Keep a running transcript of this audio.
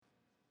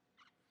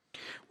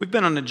We've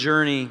been on a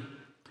journey,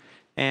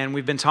 and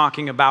we've been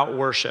talking about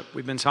worship.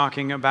 We've been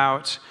talking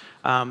about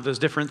those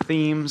different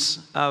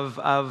themes of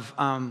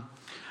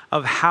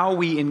how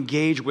we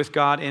engage with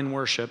God in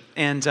worship.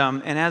 And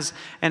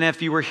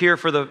if you were here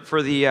for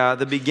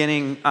the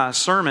beginning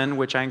sermon,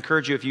 which I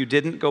encourage you, if you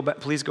didn't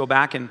please go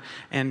back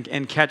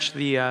and catch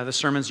the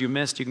sermons you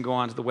missed. You can go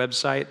onto the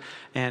website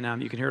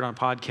and you can hear it on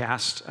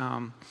podcast.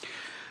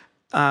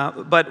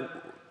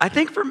 But I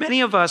think for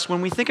many of us,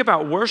 when we think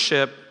about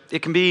worship,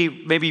 it can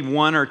be maybe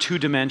one or two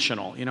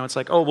dimensional. It's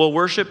like, oh, well,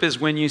 worship is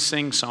when you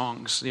sing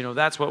songs.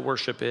 That's what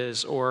worship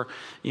is. Or,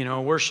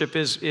 worship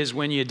is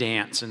when you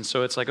dance. And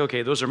so it's like,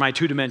 okay, those are my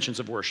two dimensions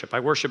of worship.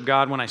 I worship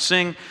God when I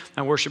sing.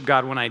 I worship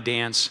God when I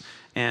dance.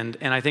 And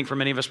I think for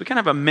many of us, we kind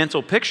of have a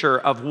mental picture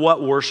of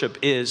what worship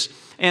is.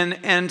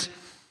 And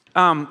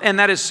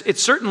that is,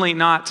 it's certainly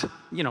not,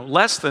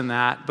 less than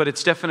that, but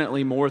it's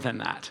definitely more than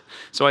that.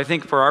 So I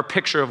think for our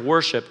picture of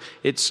worship,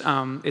 it's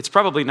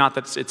probably not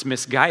that it's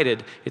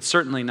misguided. It's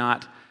certainly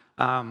not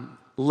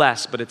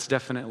less, but it's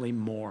definitely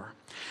more.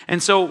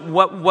 And so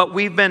what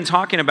we've been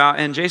talking about,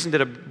 and Jason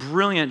did a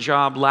brilliant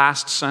job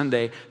last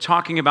Sunday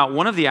talking about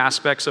one of the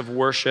aspects of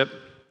worship,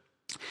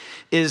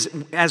 is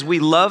as we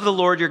love the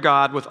Lord your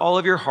God with all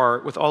of your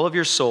heart, with all of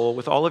your soul,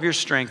 with all of your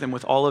strength, and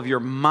with all of your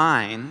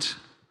mind,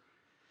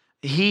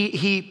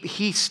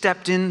 He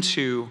stepped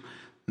into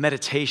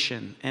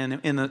meditation, and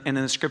in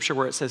the scripture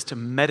where it says to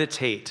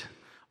meditate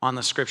on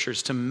the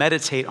scriptures, to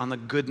meditate on the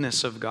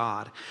goodness of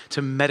God,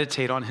 to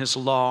meditate on his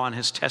law, on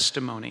his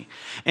testimony.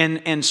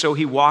 And so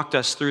he walked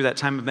us through that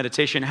time of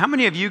meditation. How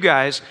many of you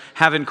guys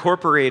have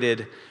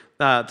incorporated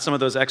some of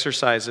those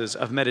exercises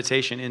of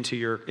meditation into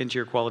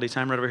your quality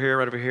time? Right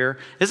over here.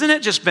 Isn't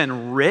it just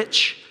been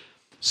rich?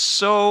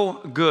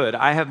 So good.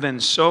 I have been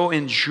so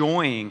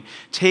enjoying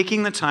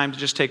taking the time to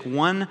just take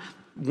one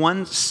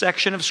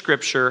section of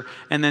scripture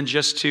and then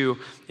just to,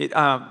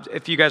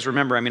 if you guys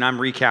remember, I'm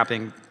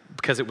recapping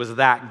because it was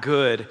that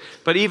good,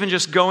 but even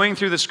just going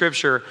through the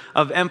scripture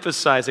of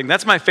emphasizing,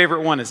 that's my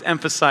favorite one, is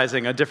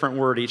emphasizing a different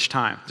word each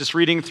time. Just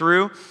reading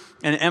through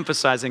and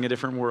emphasizing a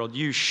different word.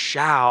 You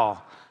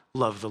shall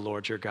love the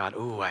Lord your God.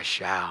 Ooh, I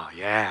shall,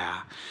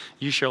 yeah.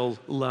 You shall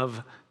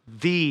love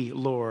the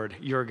Lord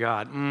your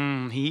God.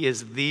 He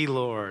is the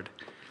Lord.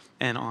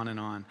 And on and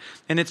on.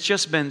 And it's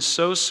just been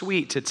so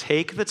sweet to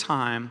take the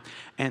time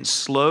and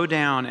slow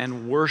down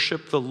and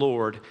worship the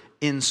Lord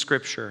in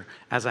Scripture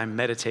as I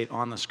meditate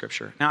on the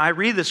Scripture. Now, I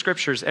read the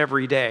Scriptures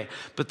every day,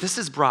 but this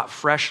has brought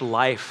fresh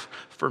life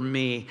for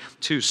me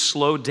to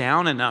slow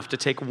down enough to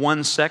take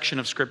one section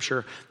of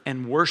Scripture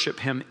and worship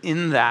Him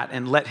in that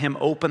and let Him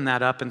open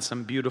that up in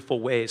some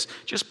beautiful ways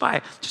just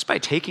by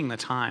taking the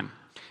time.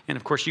 And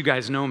of course, you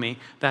guys know me.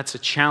 That's a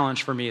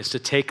challenge for me, is to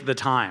take the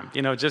time,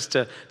 just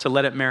to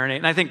let it marinate.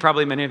 And I think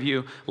probably many of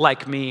you,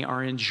 like me,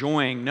 are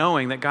enjoying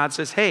knowing that God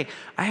says, hey,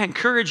 I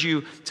encourage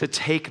you to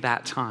take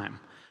that time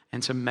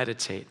and to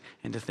meditate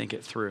and to think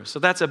it through. So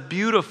that's a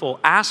beautiful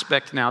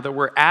aspect now that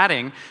we're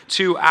adding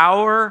to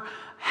our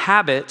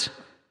habit,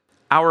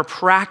 our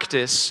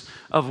practice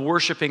of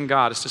worshiping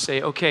God, is to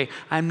say, okay,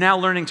 I'm now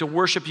learning to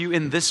worship you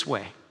in this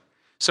way.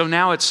 So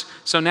now,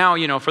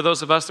 for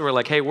those of us that were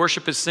like, hey,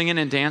 worship is singing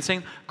and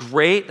dancing,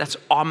 great, that's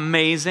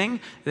amazing,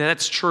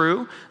 that's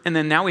true. And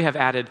then now we have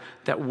added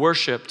that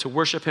to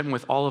worship Him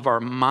with all of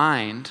our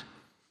mind,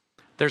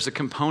 there's a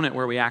component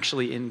where we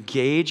actually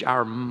engage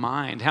our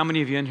mind. How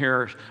many of you in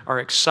here are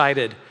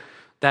excited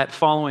that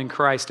following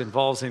Christ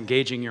involves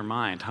engaging your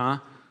mind, huh?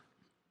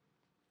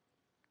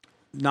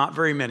 Not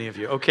very many of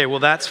you. Okay, well,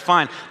 that's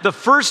fine. The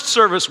first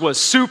service was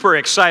super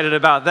excited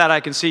about that. I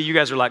can see you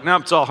guys are like,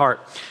 nope, it's all heart.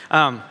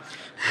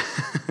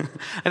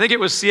 I think it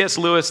was C.S.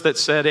 Lewis that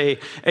said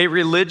a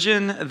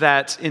religion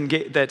that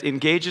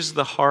engages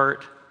the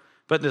heart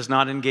but does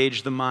not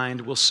engage the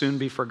mind will soon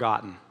be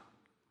forgotten.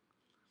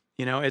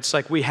 It's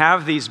like we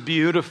have these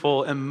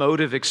beautiful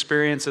emotive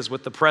experiences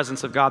with the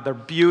presence of God. They're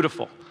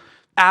beautiful,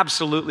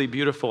 absolutely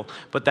beautiful,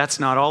 but that's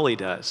not all He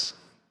does.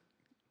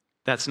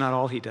 That's not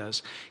all He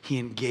does. He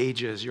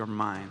engages your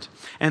mind.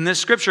 And this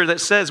scripture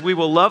that says we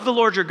will love the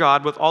Lord your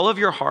God with all of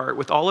your heart,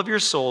 with all of your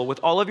soul,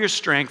 with all of your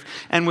strength,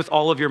 and with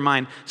all of your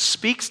mind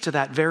speaks to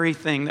that very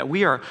thing, that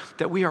we are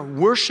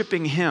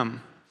worshiping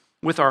Him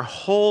with our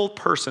whole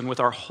person,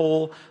 with our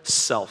whole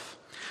self.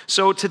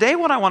 So today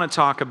what I want to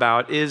talk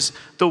about is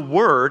the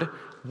word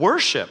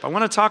worship. I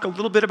want to talk a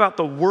little bit about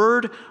the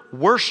word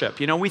worship.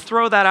 We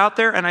throw that out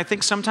there, and I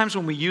think sometimes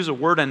when we use a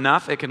word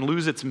enough, it can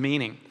lose its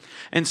meaning.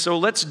 And so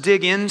let's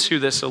dig into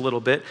this a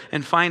little bit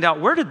and find out,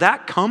 where did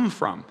that come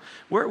from?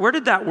 Where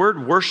did that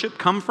word worship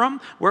come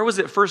from? Where was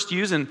it first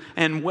used,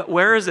 and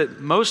where is it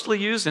mostly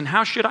used, and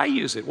how should I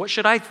use it? What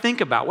should I think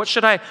about? What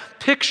should I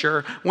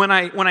picture when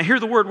I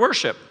hear the word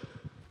worship?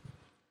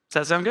 Does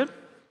that sound good?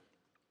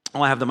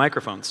 Well, I have the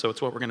microphone, so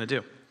it's what we're going to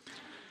do.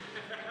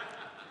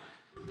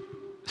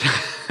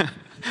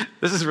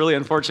 This is really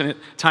unfortunate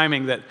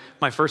timing that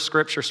my first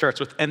scripture starts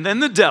with, and then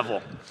the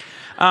devil.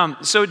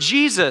 So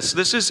Jesus,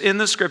 this is in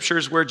the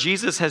scriptures where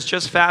Jesus has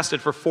just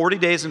fasted for 40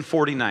 days and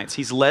 40 nights.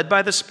 He's led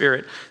by the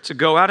Spirit to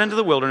go out into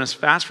the wilderness,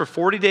 fast for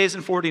 40 days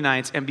and 40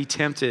 nights, and be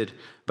tempted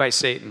by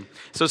Satan.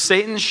 So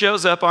Satan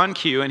shows up on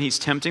cue, and he's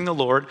tempting the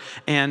Lord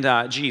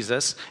and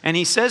Jesus, and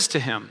he says to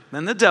him,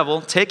 then the devil,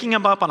 taking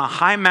him up on a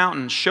high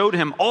mountain, showed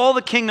him all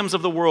the kingdoms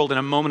of the world in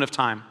a moment of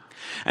time.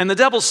 And the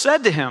devil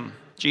said to him,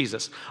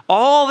 Jesus,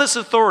 all this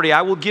authority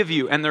I will give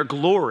you and their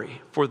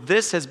glory, for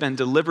this has been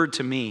delivered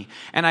to me,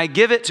 and I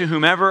give it to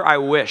whomever I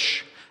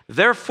wish.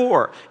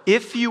 Therefore,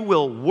 if you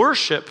will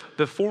worship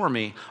before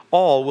me,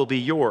 all will be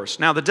yours.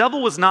 Now, the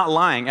devil was not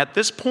lying. At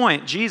this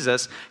point,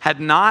 Jesus had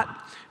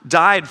not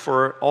died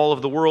for all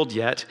of the world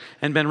yet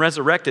and been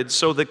resurrected.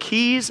 So the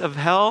keys of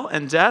hell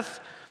and death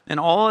and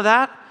all of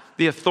that,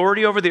 the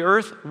authority over the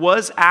earth,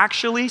 was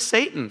actually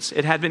Satan's.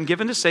 It had been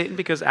given to Satan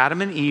because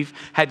Adam and Eve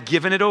had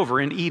given it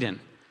over in Eden.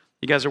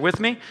 You guys are with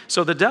me?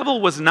 So the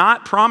devil was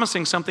not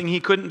promising something he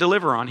couldn't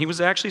deliver on. He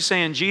was actually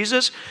saying,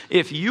 Jesus,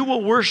 if you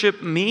will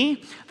worship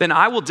me, then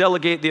I will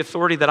delegate the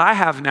authority that I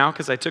have now,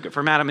 because I took it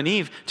from Adam and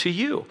Eve, to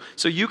you.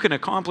 So you can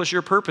accomplish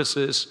your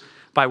purposes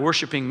by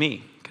worshiping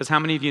me. Because how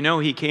many of you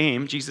know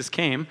Jesus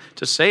came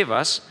to save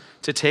us,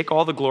 to take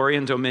all the glory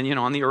and dominion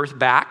on the earth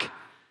back.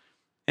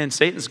 And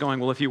Satan's going,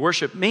 well, if you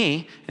worship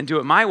me and do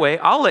it my way,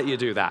 I'll let you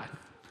do that.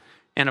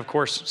 And of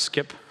course,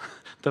 skip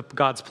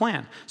God's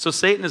plan. So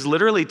Satan is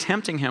literally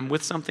tempting him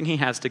with something he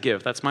has to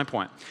give. That's my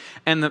point.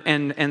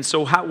 And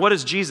so what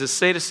does Jesus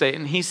say to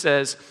Satan? He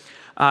says,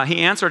 he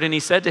answered and he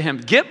said to him,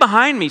 get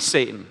behind me,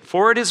 Satan,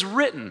 for it is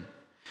written,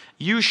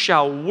 you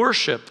shall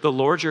worship the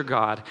Lord your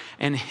God,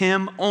 and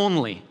him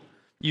only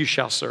you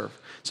shall serve.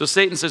 So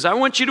Satan says, I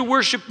want you to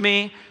worship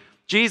me.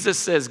 Jesus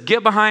says,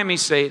 get behind me,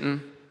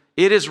 Satan.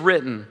 It is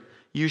written,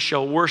 you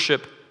shall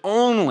worship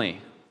only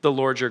the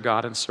Lord your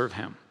God and serve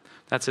him.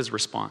 That's his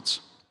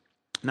response.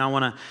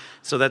 Now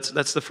so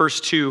that's the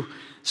first two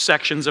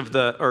sections of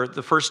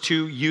the first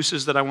two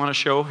uses that I want to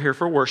show here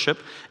for worship.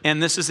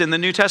 And this is in the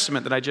New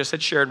Testament that I just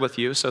had shared with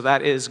you. So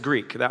that is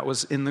Greek. That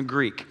was in the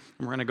Greek.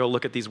 We're going to go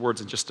look at these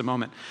words in just a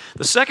moment.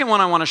 The second one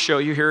I want to show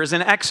you here is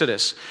in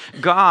Exodus.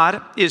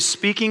 God is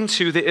speaking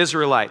to the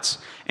Israelites,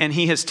 and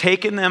he has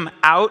taken them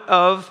out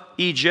of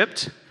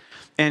Egypt,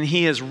 and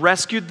he has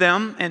rescued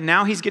them, and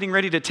now he's getting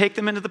ready to take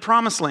them into the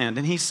promised land.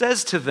 And he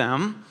says to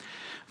them,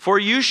 for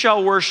you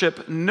shall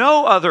worship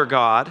no other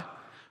God,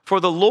 for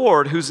the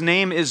Lord, whose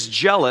name is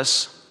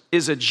jealous,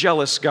 is a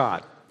jealous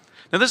God.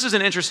 Now, this is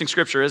an interesting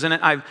scripture, isn't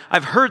it?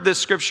 I've heard this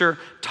scripture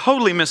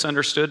totally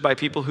misunderstood by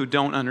people who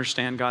don't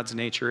understand God's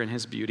nature and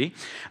his beauty.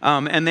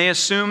 And they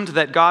assumed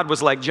that God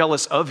was like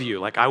jealous of you,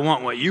 like, I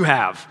want what you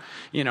have.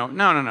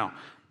 No.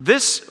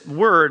 This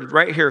word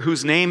right here,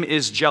 whose name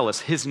is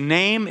jealous, his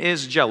name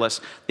is jealous,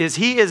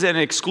 he is an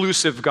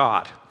exclusive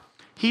God.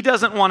 He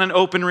doesn't want an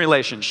open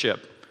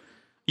relationship.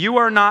 You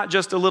are not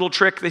just a little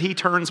trick that he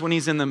turns when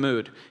he's in the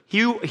mood.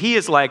 He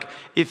is like,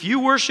 if you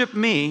worship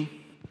me,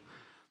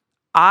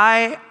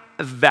 I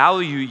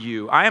value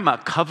you. I am a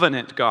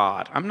covenant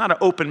God. I'm not an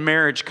open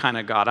marriage kind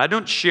of God. I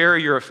don't share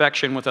your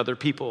affection with other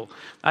people.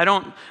 I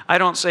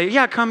don't say,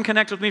 yeah, come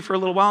connect with me for a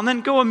little while and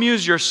then go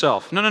amuse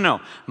yourself.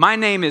 No. My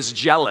name is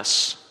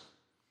jealous.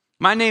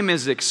 My name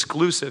is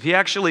exclusive. He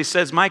actually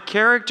says, my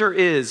character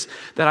is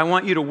that I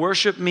want you to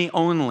worship me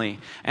only,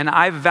 and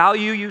I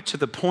value you to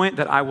the point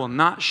that I will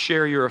not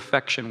share your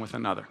affection with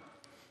another.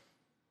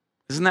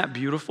 Isn't that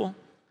beautiful?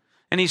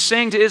 And he's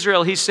saying to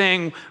Israel, he's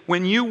saying,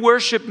 when you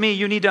worship me,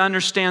 you need to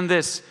understand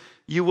this.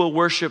 You will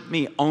worship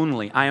me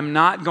only. I am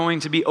not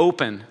going to be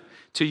open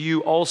to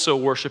you also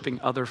worshiping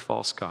other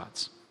false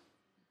gods.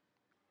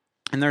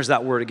 And there's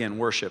that word again,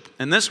 worship.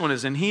 And this one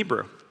is in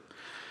Hebrew.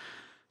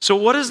 So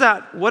what is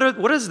that?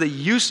 What is the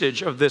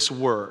usage of this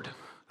word?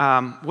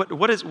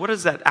 What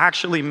does that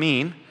actually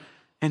mean?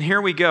 And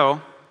here we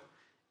go.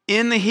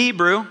 In the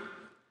Hebrew,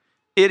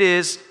 it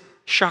is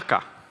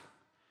shaka.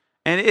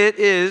 And it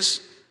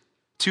is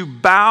to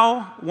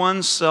bow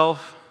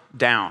oneself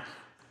down.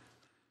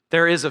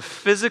 There is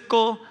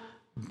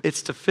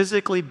it's to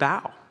physically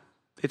bow.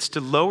 It's to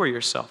lower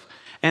yourself.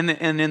 And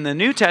in the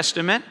New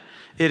Testament,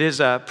 it is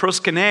a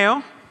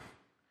proskuneo.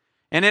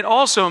 And it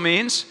also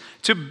means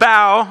to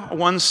bow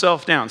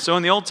oneself down. So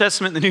in the Old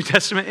Testament and the New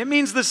Testament, it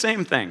means the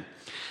same thing.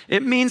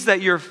 It means that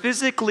you're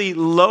physically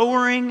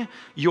lowering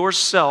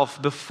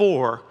yourself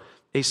before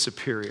a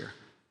superior.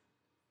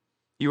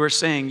 You are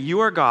saying,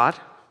 you are God,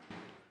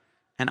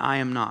 and I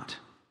am not.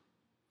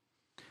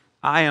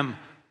 I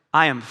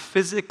am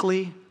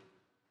physically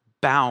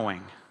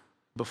bowing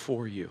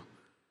before you.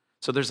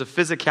 So there's a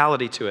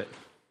physicality to it.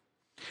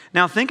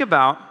 Now think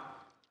about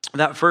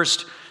that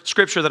first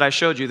scripture that I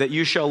showed you, that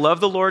you shall love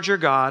the Lord your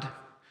God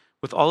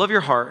with all of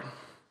your heart,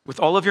 with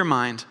all of your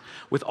mind,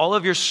 with all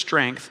of your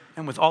strength,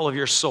 and with all of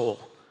your soul.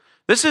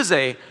 This is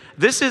a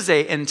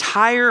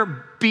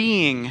entire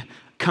being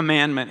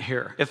commandment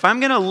here. If I'm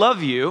going to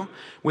love you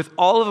with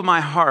all of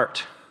my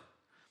heart,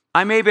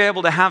 I may be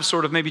able to have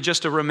sort of maybe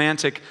just a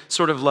romantic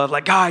sort of love,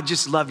 like, oh, I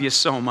just love you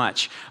so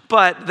much.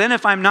 But then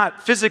if I'm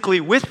not physically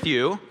with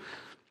you,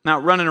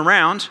 not running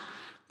around,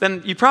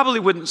 then you probably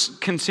wouldn't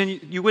continue,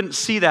 you wouldn't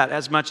see that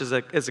as much as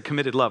a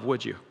committed love,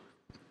 would you?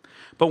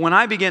 But when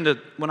I begin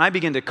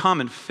to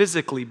come and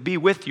physically be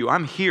with you,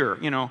 I'm here,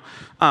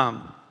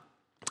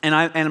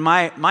 and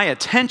my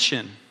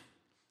attention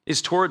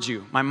is towards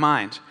you, my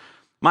mind.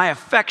 My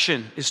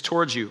affection is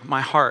towards you,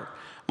 my heart.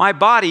 My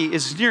body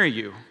is near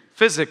you,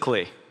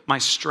 physically, my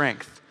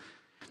strength.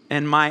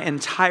 And my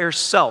entire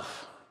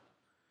self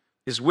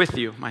is with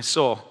you, my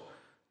soul.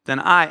 Then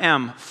I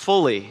am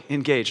fully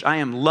engaged. I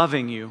am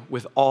loving you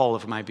with all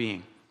of my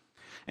being.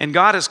 And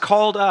God has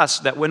called us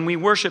that when we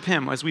worship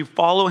Him, as we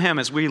follow Him,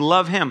 as we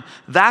love Him,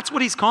 that's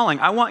what He's calling.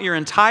 I want your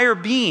entire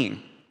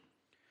being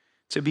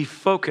to be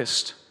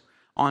focused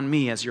on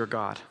me as your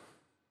God.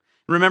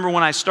 Remember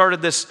when I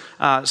started this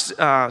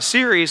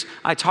series,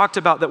 I talked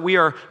about that we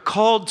are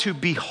called to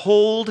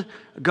behold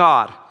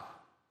God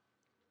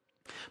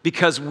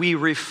because we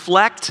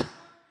reflect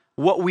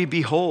what we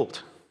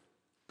behold.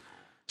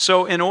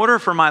 So in order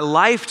for my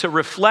life to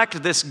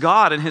reflect this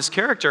God and His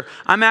character,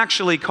 I'm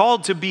actually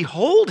called to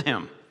behold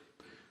Him.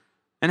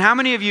 And how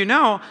many of you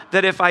know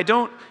that if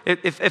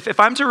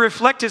I'm to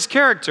reflect His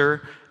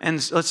character,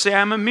 and let's say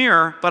I'm a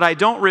mirror, but I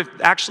don't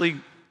actually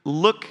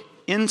look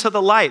into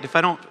the light, if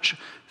I don't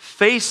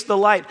face the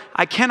light,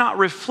 I cannot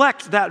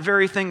reflect that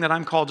very thing that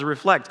I'm called to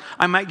reflect.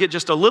 I might get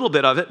just a little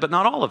bit of it, but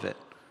not all of it.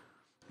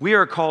 We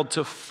are called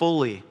to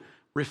fully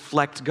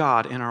reflect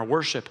God in our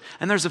worship.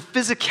 And there's a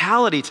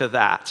physicality to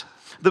that.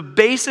 The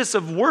basis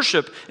of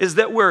worship is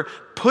that we're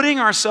putting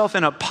ourselves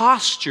in a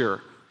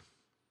posture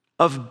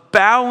of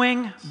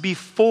bowing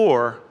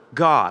before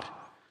God.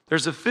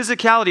 There's a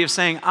physicality of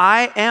saying,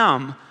 I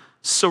am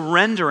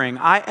surrendering.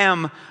 I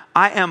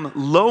am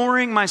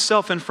lowering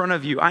myself in front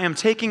of you. I am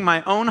taking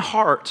my own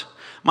heart,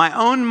 my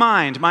own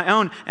mind,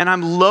 and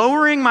I'm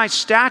lowering my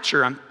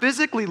stature. I'm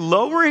physically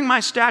lowering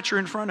my stature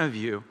in front of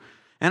you.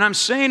 And I'm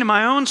saying to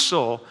my own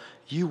soul,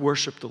 you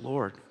worship the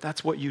Lord.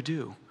 That's what you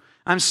do.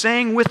 I'm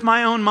saying with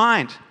my own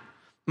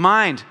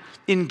mind,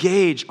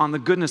 engage on the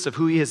goodness of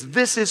who He is.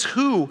 This is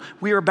who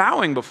we are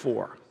bowing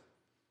before.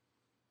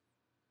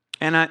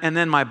 And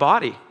then my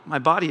body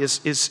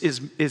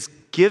is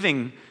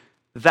giving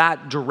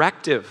that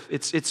directive.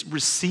 It's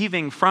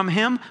receiving from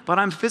Him, but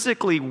I'm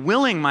physically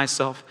willing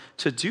myself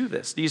to do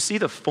this. Do you see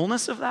the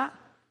fullness of that?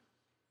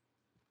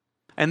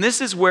 And this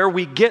is where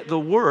we get the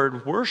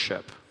word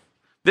worship.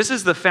 This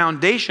is the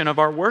foundation of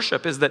our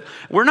worship, is that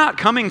we're not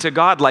coming to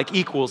God like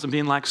equals and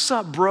being like,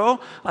 sup, bro?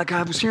 Like,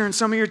 I was hearing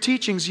some of your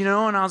teachings, and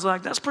I was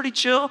like, that's pretty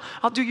chill.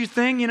 I'll do your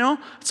thing,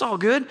 It's all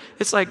good.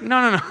 It's like,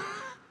 no.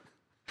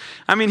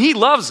 I mean, He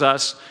loves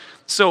us.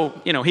 So,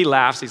 He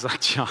laughs. He's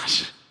like,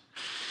 Josh,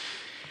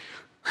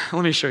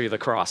 let me show you the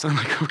cross. And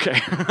I'm like, okay.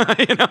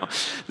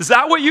 Is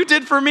that what you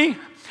did for me?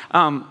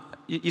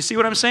 You see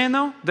what I'm saying,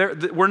 though?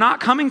 We're not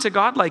coming to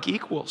God like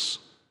equals.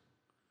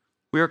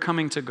 We are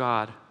coming to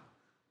God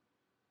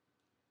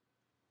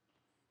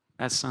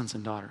as sons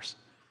and daughters.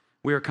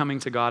 We are coming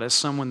to God as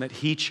someone that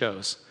He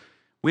chose.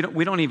 We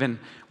don't even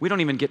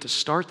get to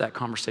start that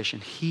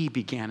conversation. He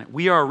began it.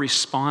 We are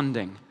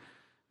responding.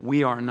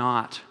 We are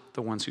not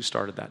the ones who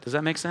started that. Does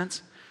that make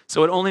sense?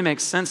 So it only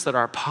makes sense that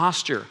our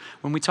posture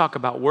when we talk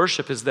about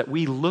worship is that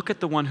we look at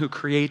the one who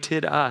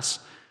created us,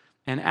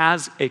 and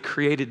as a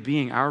created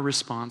being, our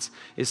response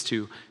is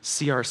to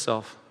see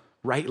ourselves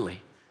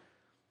rightly.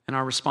 And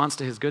our response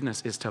to His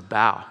goodness is to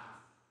bow.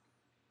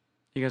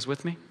 You guys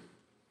with me?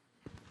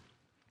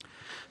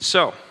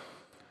 So,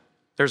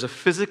 there's a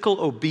physical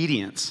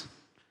obedience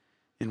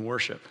in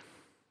worship.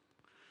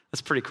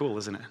 That's pretty cool,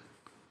 isn't it?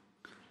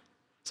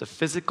 It's a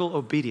physical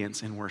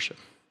obedience in worship.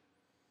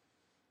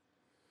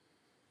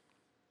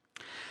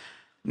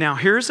 Now,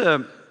 here's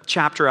a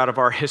chapter out of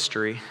our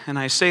history, and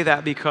I say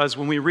that because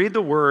when we read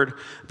the Word,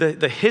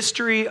 the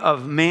history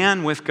of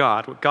man with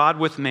God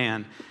with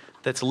man,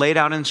 that's laid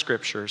out in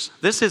Scriptures,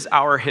 this is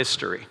our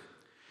history.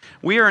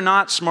 We are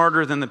not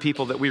smarter than the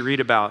people that we read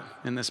about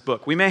in this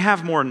book. We may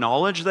have more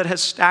knowledge that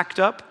has stacked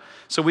up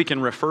so we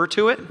can refer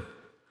to it,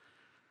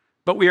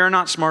 but we are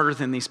not smarter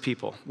than these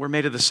people. We're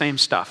made of the same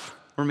stuff.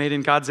 We're made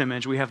in God's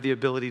image. We have the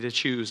ability to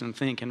choose and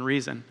think and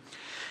reason.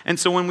 And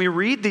so when we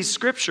read these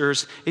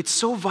scriptures, it's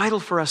so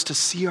vital for us to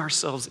see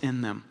ourselves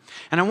in them.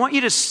 And I want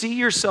you to see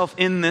yourself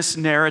in this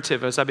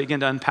narrative as I begin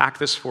to unpack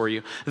this for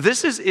you.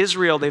 This is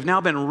Israel. They've now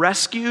been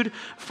rescued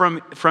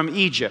from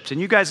Egypt.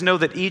 And you guys know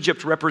that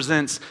Egypt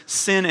represents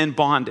sin and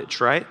bondage,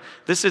 right?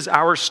 This is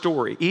our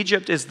story.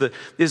 Egypt is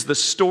the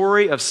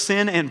story of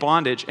sin and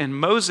bondage. And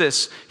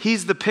Moses,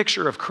 he's the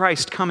picture of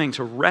Christ coming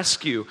to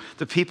rescue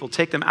the people,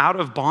 take them out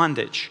of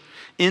bondage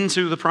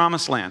into the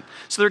promised land.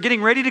 So they're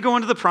getting ready to go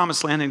into the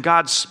promised land, and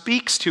God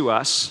speaks to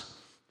us,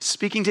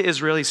 speaking to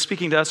Israel. He's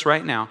speaking to us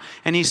right now.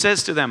 And He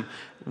says to them,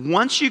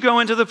 once you go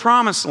into the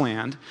promised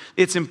land,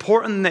 it's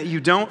important that you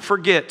don't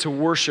forget to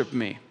worship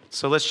me.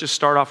 So let's just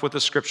start off with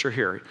the scripture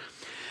here.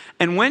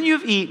 And when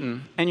you've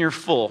eaten and you're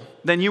full,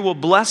 then you will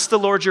bless the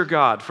Lord your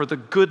God for the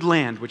good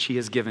land which He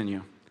has given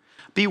you.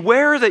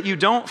 Beware that you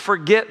don't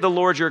forget the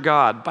Lord your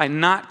God by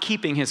not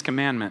keeping His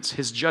commandments,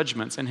 His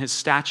judgments, and His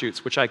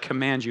statutes, which I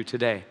command you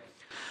today.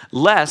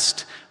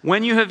 Lest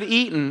when you have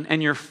eaten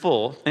and you're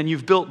full, and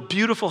you've built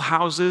beautiful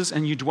houses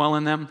and you dwell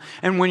in them,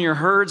 and when your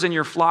herds and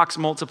your flocks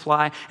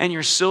multiply, and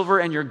your silver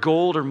and your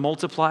gold are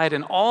multiplied,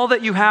 and all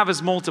that you have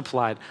is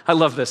multiplied. I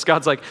love this.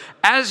 God's like,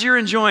 as you're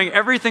enjoying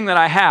everything that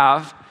I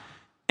have,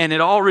 and it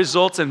all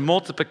results in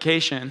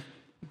multiplication,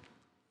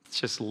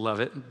 just love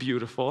it,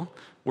 beautiful.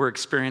 We're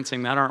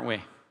experiencing that, aren't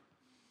we?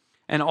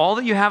 And all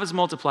that you have is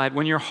multiplied.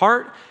 When your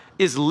heart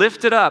is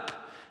lifted up,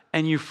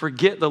 and you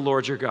forget the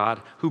Lord your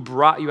God who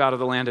brought you out of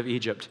the land of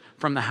Egypt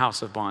from the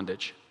house of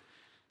bondage.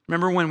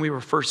 Remember when we were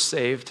first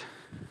saved?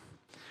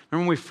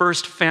 Remember when we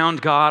first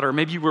found God? Or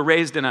maybe you were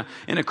raised in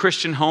a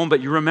Christian home,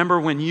 but you remember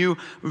when you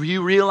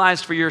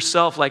realized for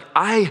yourself, like,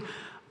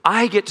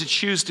 I get to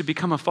choose to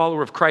become a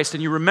follower of Christ.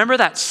 And you remember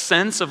that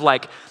sense of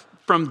like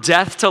from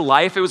death to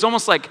life? It was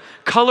almost like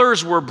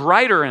colors were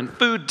brighter and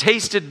food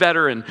tasted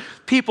better and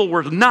people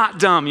were not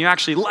dumb. You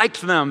actually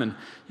liked them. And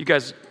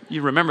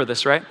you remember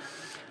this, right?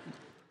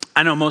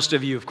 I know most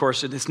of you, of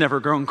course, it's never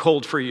grown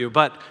cold for you,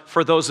 but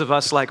for those of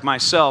us like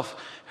myself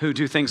who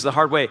do things the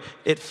hard way,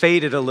 it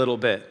faded a little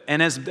bit.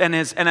 And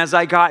as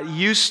I got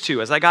used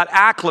to, as I got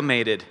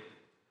acclimated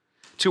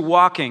to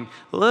walking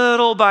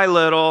little by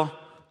little,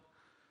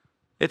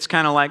 it's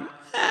kind of like,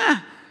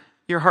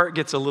 your heart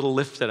gets a little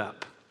lifted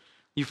up.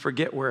 You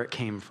forget where it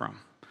came from.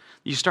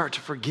 You start to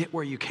forget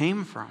where you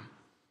came from.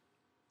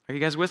 Are you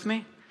guys with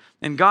me?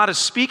 And God is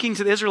speaking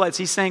to the Israelites.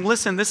 He's saying,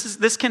 listen,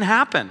 this can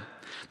happen.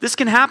 This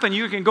can happen.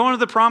 You can go into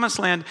the promised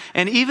land,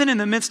 and even in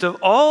the midst of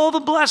all the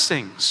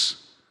blessings,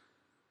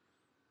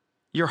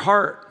 your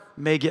heart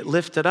may get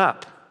lifted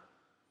up.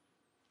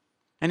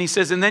 And he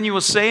says, and then you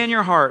will say in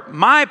your heart,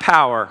 my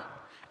power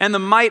and the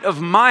might of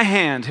my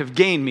hand have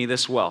gained me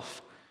this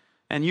wealth.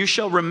 And you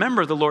shall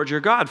remember the Lord your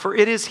God, for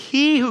it is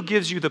he who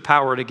gives you the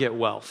power to get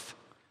wealth,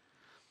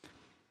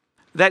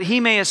 that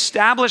he may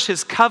establish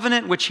his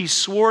covenant which he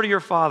swore to your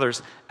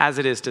fathers as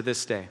it is to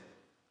this day.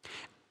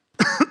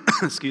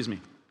 Excuse me.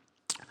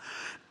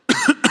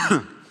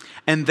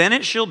 And then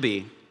it shall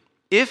be,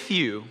 if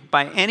you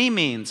by any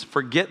means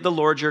forget the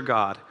Lord your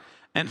God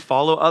and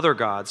follow other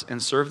gods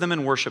and serve them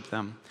and worship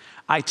them,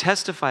 I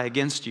testify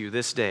against you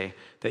this day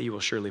that you will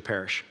surely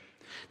perish.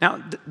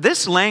 Now,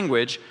 this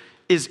language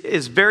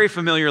is very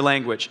familiar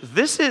language.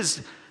 This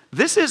is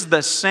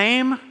the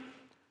same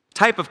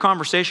type of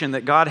conversation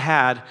that God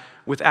had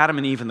with Adam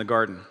and Eve in the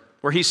garden,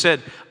 where he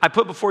said, I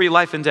put before you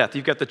life and death.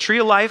 You've got the tree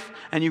of life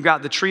and you've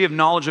got the tree of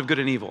knowledge of good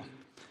and evil.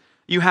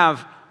 You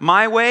have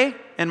my way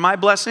and my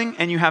blessing,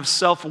 and you have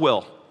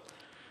self-will.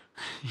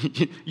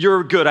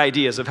 Your good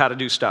ideas of how to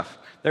do stuff.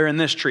 They're in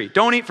this tree.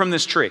 Don't eat from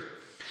this tree.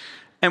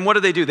 And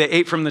what did? They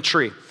ate from the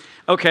tree.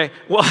 Okay,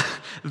 well,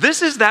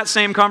 this is that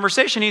same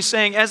conversation. He's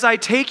saying, as I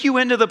take you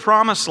into the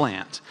promised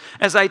land,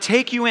 as I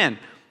take you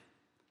into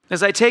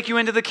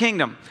the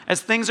kingdom,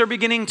 as things are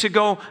beginning to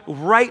go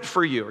right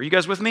for you. Are you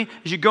guys with me?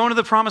 As you go into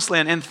the promised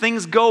land and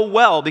things go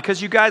well,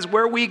 because you guys,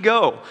 where we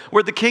go,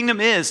 where the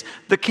kingdom is,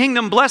 the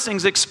kingdom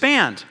blessings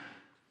expand.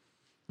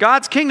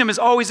 God's kingdom is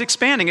always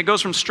expanding. It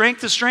goes from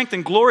strength to strength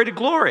and glory to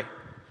glory.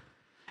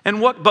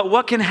 But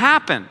what can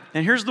happen,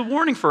 and here's the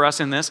warning for us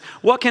in this,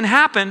 what can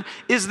happen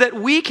is that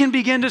we can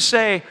begin to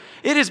say,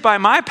 it is by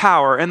my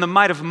power and the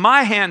might of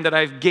my hand that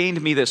I've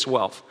gained me this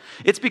wealth.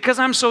 It's because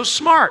I'm so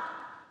smart.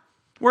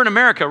 We're in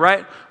America,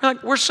 right?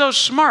 We're so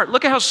smart.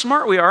 Look at how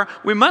smart we are.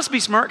 We must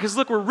be smart because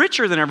look, we're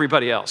richer than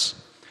everybody else.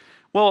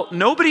 Well,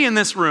 nobody in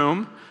this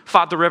room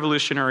fought the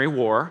Revolutionary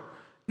War.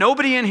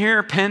 Nobody in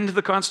here penned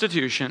the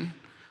Constitution.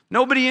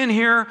 Nobody in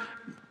here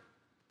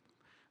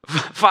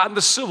fought in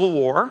the Civil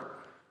War.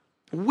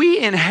 We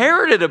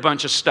inherited a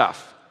bunch of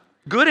stuff,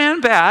 good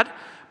and bad,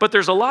 but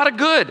there's a lot of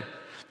good.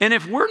 And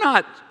if we're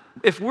not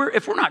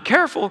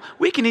careful,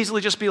 we can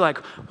easily just be like,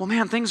 well,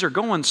 man, things are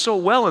going so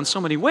well in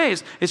so many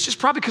ways. It's just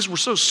probably because we're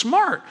so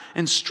smart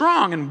and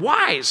strong and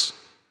wise.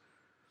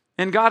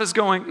 And God is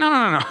going,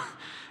 no.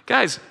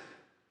 Guys,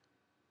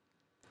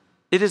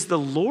 it is the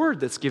Lord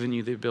that's given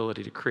you the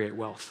ability to create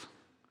wealth.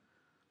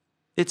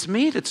 It's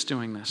me that's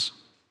doing this.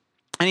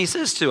 And he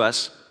says to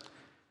us,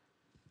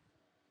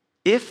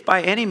 if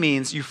by any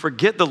means you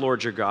forget the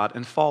Lord your God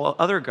and follow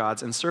other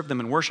gods and serve them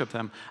and worship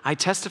them, I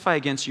testify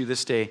against you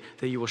this day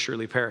that you will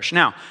surely perish.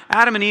 Now,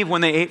 Adam and Eve,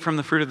 when they ate from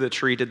the fruit of the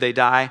tree, did they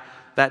die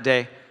that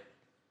day?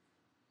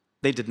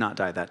 They did not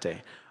die that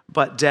day.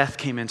 But death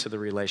came into the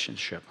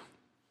relationship.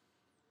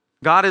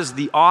 God is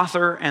the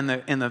author and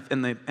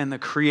the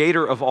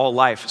creator of all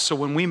life. So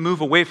when we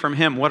move away from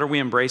him, what are we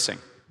embracing?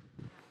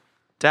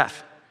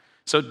 Death.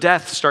 So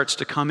death starts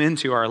to come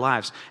into our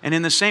lives. And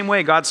in the same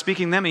way, God's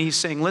speaking to them and he's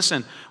saying,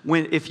 listen,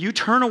 if you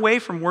turn away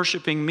from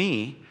worshiping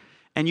me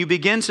and you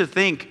begin to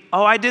think,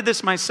 oh, I did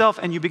this myself,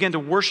 and you begin to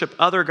worship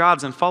other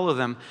gods and follow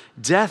them,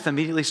 death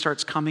immediately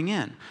starts coming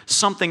in.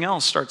 Something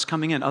else starts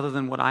coming in other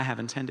than what I have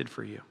intended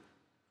for you.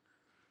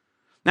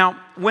 Now,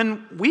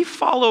 when we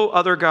follow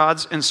other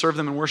gods and serve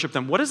them and worship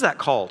them, what is that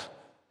called?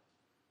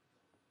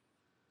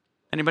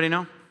 Anybody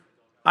know?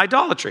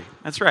 Idolatry.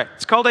 That's right.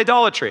 It's called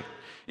idolatry.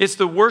 It's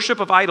the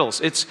worship of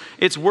idols.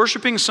 It's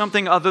worshiping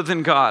something other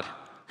than God.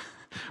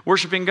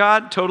 Worshiping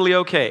God, totally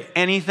okay.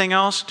 Anything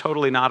else,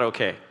 totally not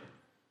okay.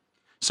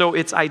 So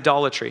it's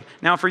idolatry.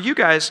 Now, for you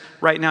guys,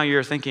 right now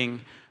you're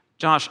thinking,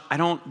 Josh, I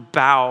don't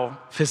bow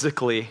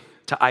physically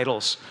to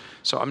idols,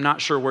 so I'm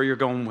not sure where you're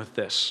going with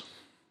this.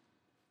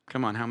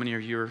 Come on, how many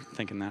of you are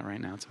thinking that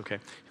right now? It's okay.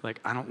 You're like,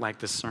 I don't like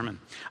this sermon.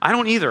 I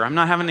don't either. I'm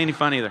not having any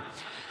fun either.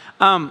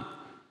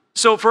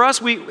 So for us,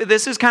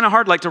 this is kind of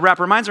hard like to wrap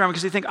our minds around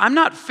because you think, I'm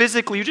not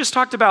physically, you just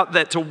talked about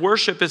that to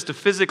worship is to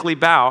physically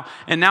bow,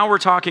 and now we're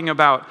talking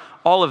about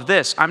all of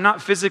this. I'm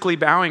not physically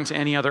bowing to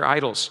any other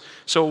idols.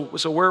 So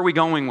where are we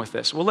going with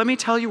this? Well, let me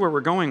tell you where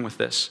we're going with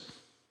this.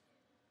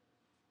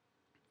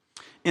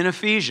 In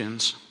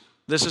Ephesians,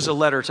 this is a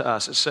letter to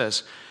us. It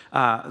says,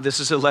 this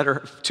is a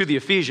letter to the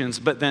Ephesians,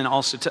 but then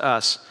also to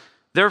us.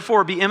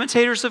 Therefore, be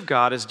imitators of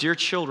God as dear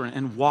children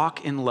and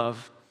walk in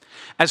love,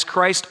 as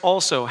Christ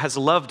also has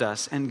loved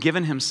us and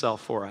given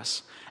himself for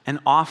us, an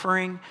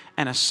offering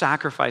and a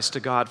sacrifice to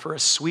God for a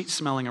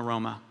sweet-smelling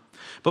aroma.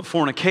 But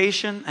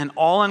fornication and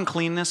all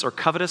uncleanness or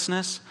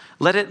covetousness,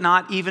 let it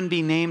not even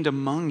be named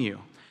among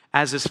you,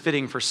 as is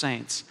fitting for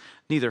saints.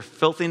 Neither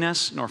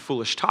filthiness, nor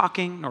foolish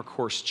talking, nor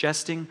coarse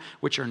jesting,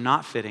 which are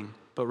not fitting,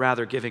 but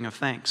rather giving of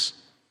thanks.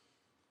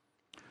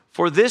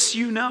 For this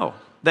you know,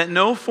 that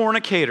no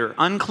fornicator,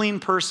 unclean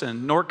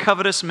person, nor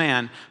covetous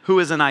man who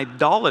is an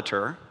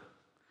idolater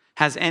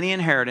has any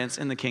inheritance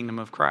in the kingdom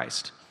of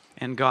Christ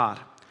and God.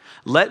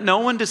 Let no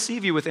one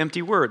deceive you with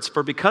empty words,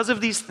 for because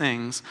of these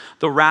things,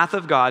 the wrath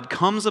of God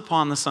comes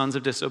upon the sons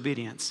of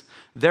disobedience.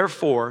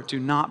 Therefore, do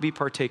not be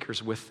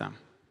partakers with them.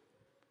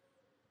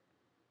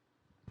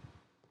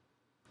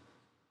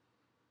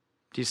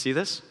 Do you see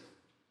this?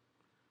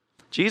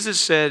 Jesus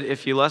said,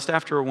 if you lust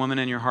after a woman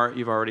in your heart,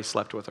 you've already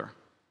slept with her.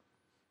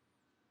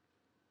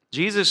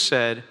 Jesus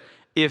said,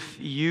 if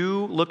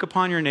you look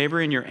upon your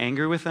neighbor and you're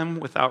angry with them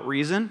without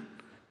reason,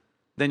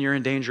 then you're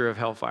in danger of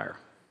hellfire.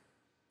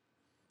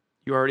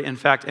 You already, in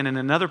fact, and in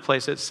another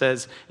place it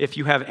says, if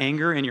you have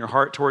anger in your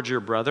heart towards your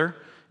brother,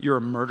 you're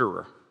a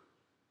murderer.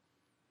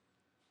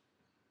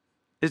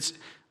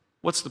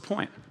 What's the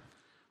point?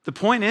 The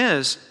point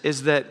is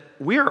that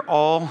we are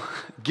all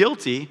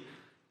guilty,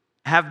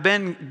 have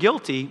been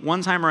guilty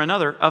one time or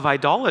another of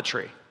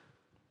idolatry.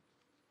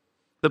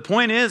 The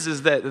point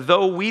is that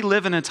though we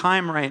live in a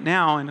time right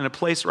now and in a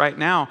place right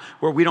now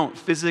where we don't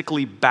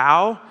physically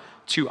bow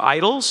to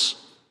idols,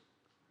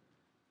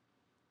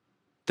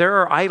 there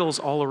are idols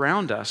all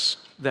around us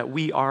that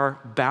we are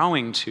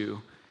bowing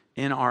to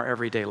in our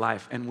everyday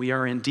life, and we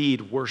are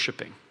indeed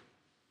worshiping.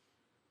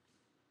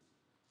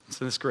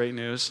 Isn't this great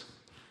news?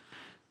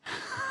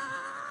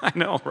 I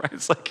know, right?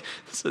 It's like,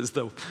 this is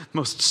the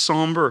most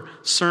somber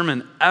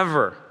sermon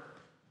ever.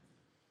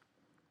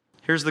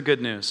 Here's the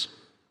good news.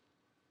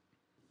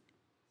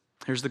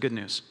 Here's the good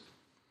news.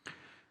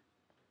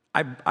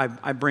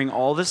 I bring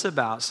all this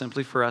about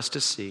simply for us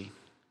to see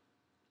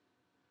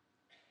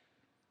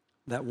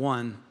that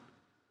one,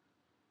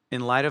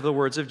 in light of the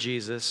words of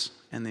Jesus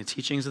and the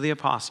teachings of the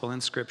apostle in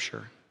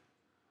Scripture,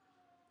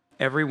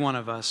 every one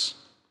of us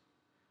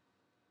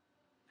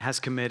has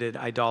committed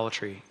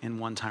idolatry in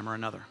one time or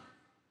another.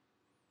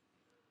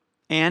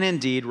 And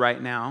indeed,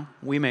 right now,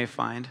 we may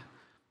find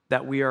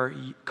that we are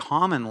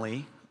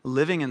commonly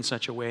living in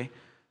such a way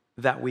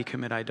that we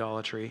commit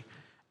idolatry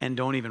and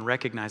don't even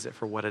recognize it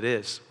for what it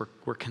is.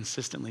 We're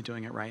consistently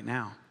doing it right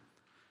now.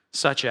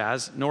 Such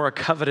as, nor a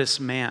covetous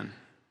man.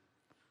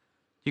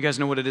 You guys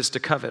know what it is to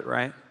covet,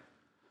 right?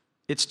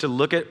 It's to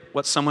look at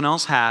what someone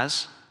else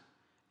has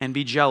and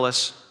be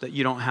jealous that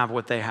you don't have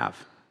what they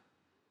have.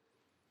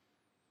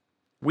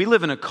 We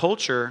live in a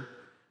culture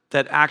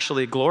that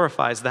actually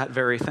glorifies that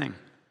very thing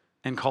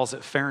and calls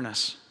it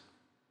fairness.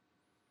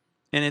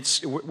 And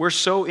we're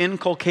so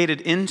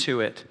inculcated into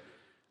it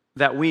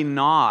that we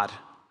nod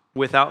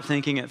without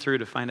thinking it through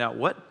to find out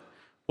what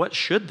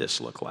should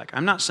this look like.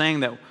 I'm not saying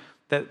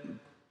that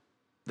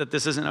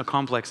this isn't a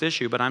complex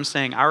issue, but I'm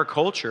saying our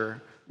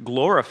culture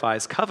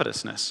glorifies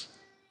covetousness.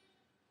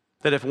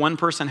 That if one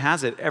person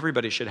has it,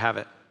 everybody should have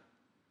it.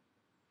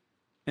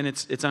 And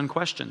it's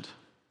unquestioned.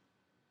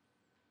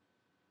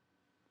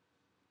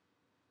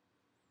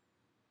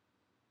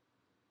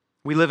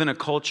 We live in a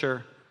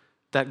culture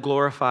that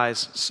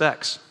glorifies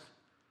sex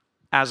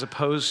as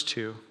opposed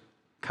to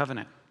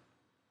covenant.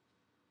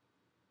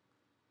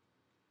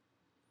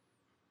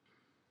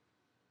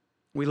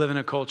 We live in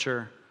a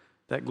culture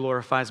that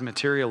glorifies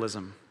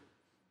materialism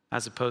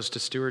as opposed to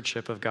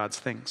stewardship of God's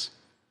things.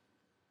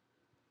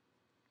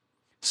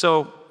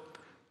 So,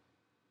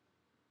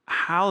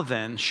 how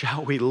then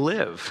shall we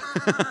live?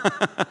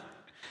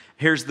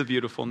 Here's the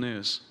beautiful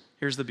news.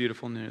 Here's the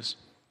beautiful news.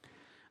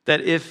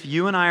 That if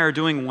you and I are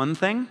doing one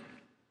thing,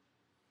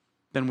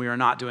 then we are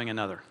not doing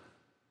another.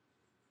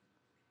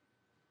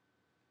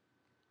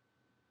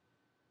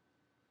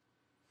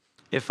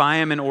 If I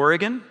am in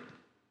Oregon,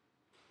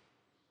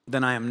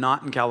 then I am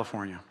not in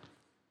California.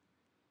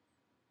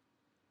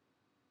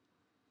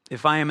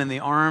 If I am in the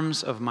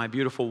arms of my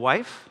beautiful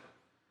wife,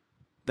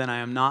 then I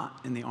am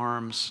not in the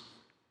arms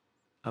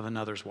of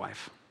another's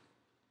wife.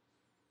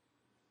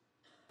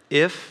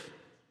 If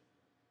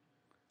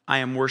I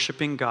am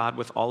worshiping God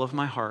with all of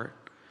my heart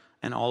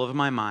and all of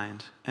my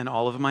mind and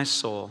all of my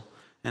soul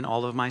and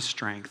all of my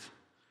strength,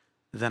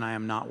 then I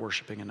am not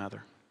worshiping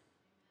another.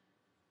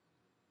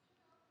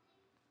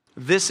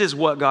 This is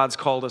what God's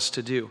called us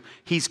to do.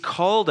 He's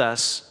called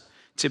us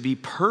to be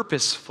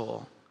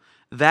purposeful,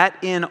 that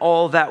in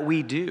all that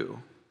we do,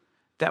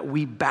 that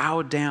we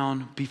bow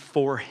down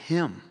before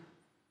Him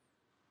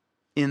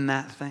in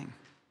that thing.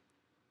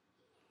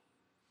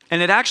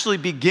 And it actually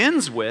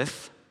begins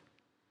with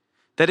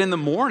that in the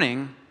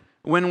morning,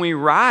 when we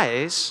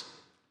rise,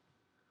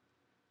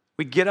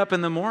 we get up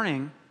in the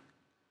morning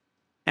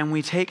and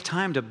we take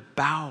time to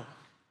bow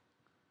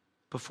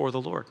before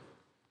the Lord.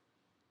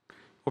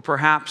 Or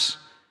perhaps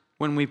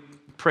when we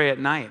pray at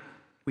night,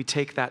 we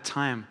take that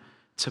time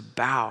to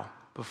bow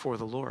before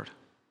the Lord.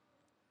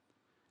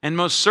 And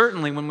most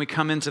certainly when we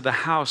come into the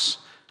house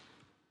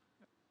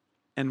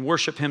and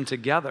worship Him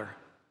together,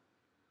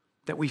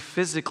 that we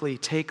physically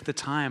take the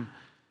time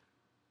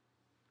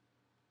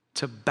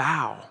to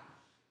bow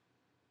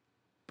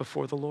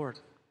before the Lord.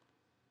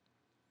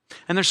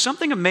 And there's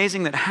something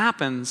amazing that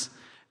happens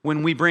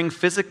when we bring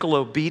physical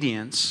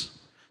obedience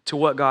to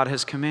what God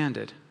has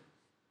commanded.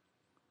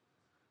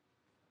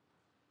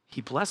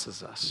 He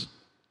blesses us.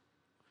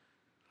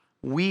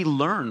 We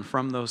learn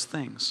from those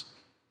things.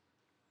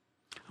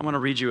 I want to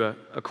read you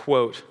a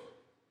quote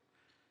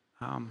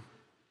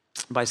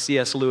by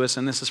C.S. Lewis,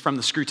 and this is from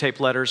the Screwtape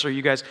Letters. Are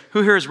you guys,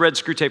 who here has read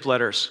Screwtape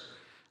Letters?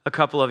 A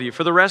couple of you.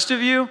 For the rest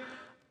of you,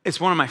 it's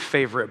one of my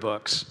favorite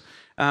books.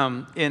 So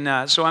I'm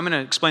going to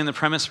explain the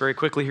premise very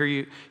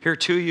quickly here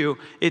to you.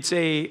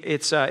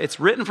 It's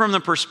written from the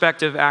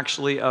perspective,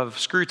 actually, of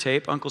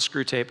Screwtape, Uncle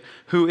Screwtape,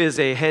 who is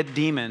a head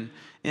demon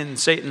in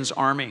Satan's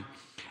army,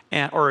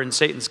 or in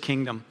Satan's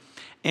kingdom.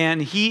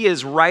 And he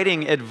is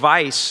writing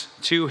advice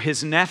to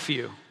his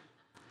nephew.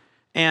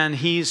 And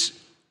he's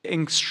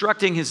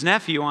instructing his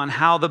nephew on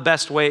how the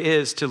best way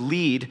is to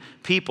lead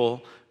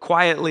people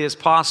quietly as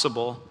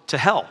possible to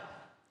hell.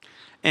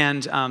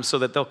 And so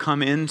that they'll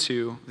come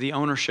into the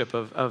ownership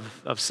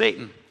of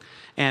Satan.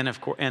 And of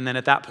course, and then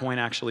at that point,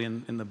 actually,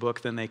 in the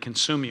book, then they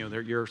consume you.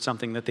 You're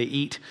something that they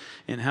eat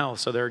in hell.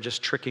 So they're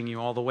just tricking you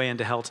all the way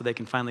into hell so they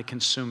can finally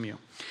consume you.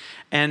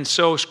 And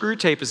so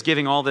Screwtape is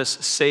giving all this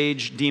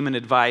sage demon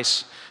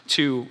advice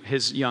to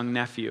his young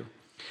nephew.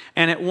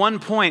 And at one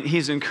point,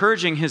 he's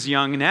encouraging his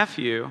young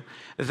nephew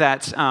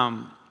that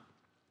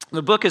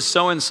the book is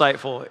so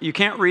insightful. You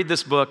can't read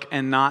this book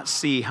and not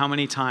see how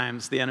many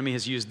times the enemy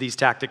has used these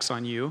tactics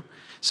on you.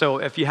 So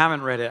if you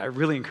haven't read it, I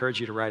really encourage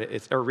you to read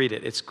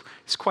it.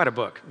 It's quite a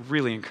book,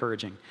 really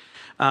encouraging.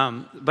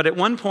 But at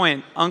one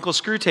point, Uncle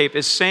Screwtape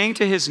is saying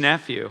to his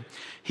nephew,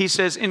 he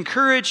says,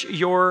 encourage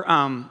your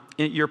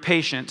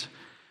patient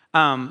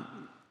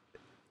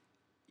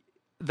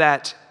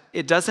that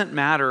it doesn't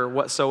matter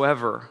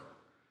whatsoever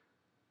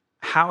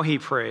how he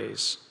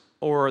prays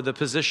or the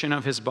position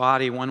of his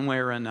body one way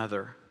or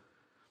another.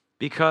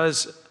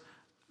 Because,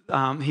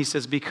 he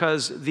says,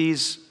 because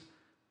these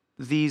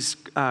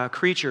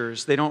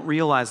creatures, they don't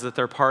realize that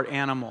they're part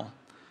animal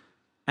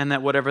and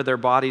that whatever their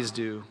bodies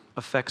do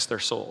affects their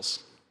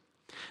souls.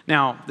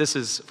 Now, this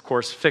is, of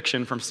course,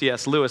 fiction from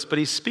C.S. Lewis, but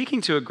he's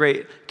speaking to a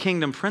great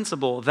kingdom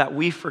principle that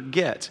we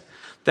forget,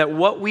 that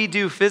what we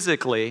do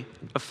physically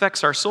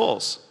affects our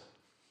souls.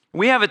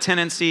 We have a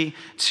tendency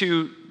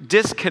to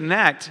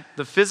disconnect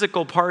the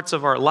physical parts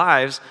of our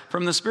lives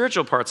from the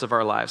spiritual parts of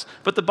our lives.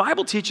 But the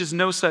Bible teaches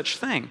no such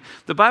thing.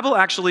 The Bible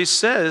actually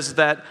says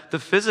that the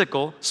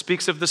physical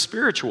speaks of the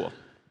spiritual.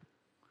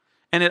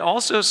 And it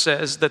also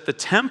says that the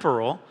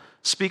temporal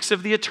speaks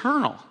of the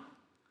eternal.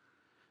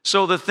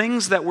 So the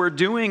things that we're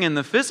doing in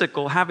the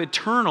physical have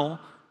eternal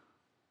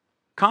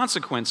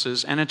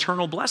consequences and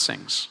eternal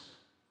blessings.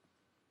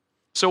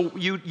 So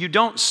you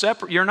don't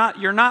separate, you're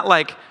not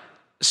like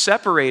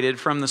separated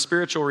from the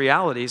spiritual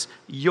realities.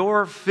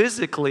 You're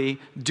physically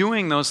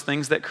doing those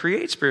things that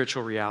create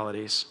spiritual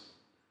realities.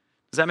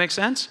 Does that make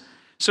sense?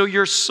 So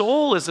your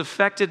soul is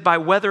affected by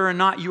whether or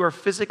not you are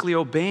physically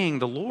obeying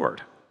the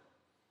Lord.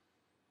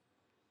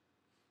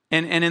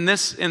 And in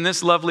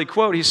this lovely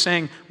quote, he's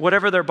saying,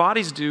 whatever their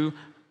bodies do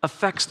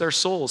affects their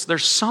souls.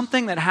 There's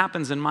something that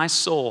happens in my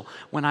soul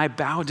when I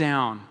bow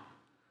down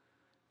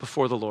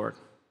before the Lord.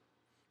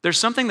 There's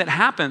something that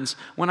happens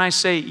when I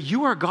say,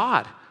 you are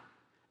God,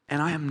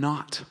 and I am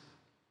not.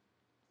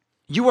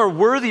 You are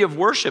worthy of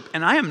worship,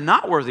 and I am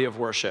not worthy of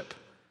worship.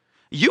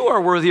 You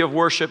are worthy of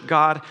worship,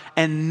 God,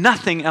 and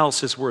nothing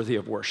else is worthy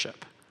of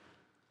worship.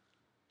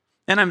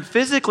 And I'm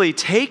physically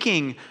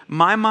taking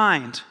my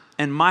mind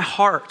and my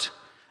heart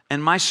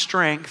and my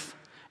strength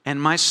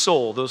and my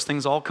soul, those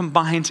things all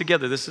combined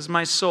together. This is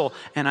my soul,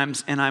 and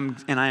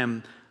I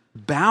am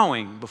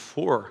bowing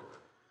before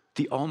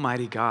the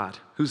Almighty God,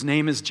 whose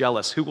name is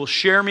jealous, who will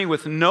share me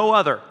with no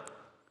other.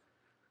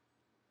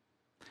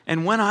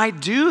 And when I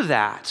do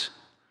that,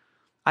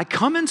 I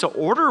come into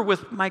order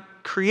with my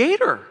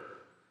Creator.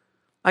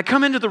 I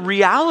come into the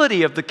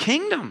reality of the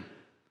kingdom.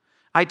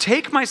 I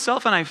take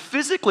myself and I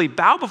physically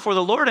bow before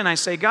the Lord and I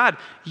say, God,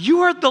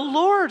 you are the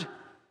Lord.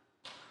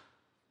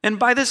 And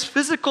by this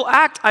physical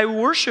act, I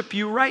worship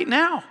you right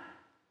now.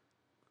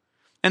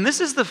 And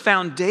this is the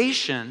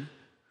foundation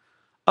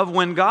of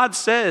when God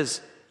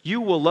says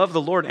you will love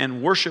the Lord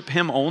and worship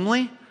him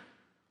only.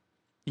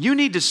 You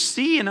need to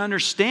see and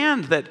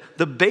understand that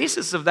the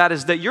basis of that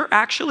is that you're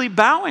actually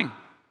bowing.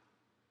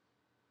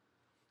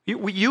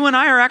 You and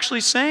I are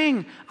actually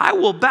saying, I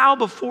will bow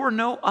before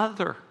no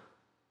other.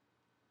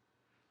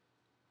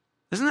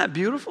 Isn't that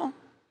beautiful?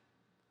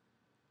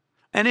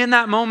 And in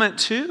that moment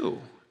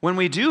too, when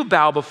we do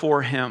bow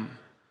before him,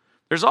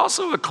 there's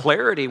also a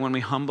clarity when we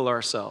humble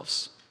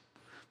ourselves.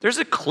 There's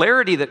a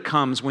clarity that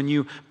comes when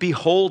you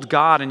behold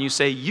God and you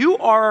say, you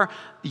are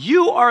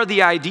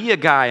the idea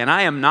guy and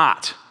I am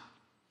not.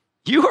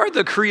 You are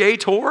the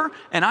creator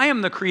and I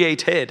am the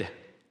created.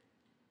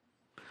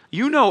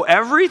 You know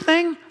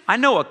everything, I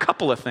know a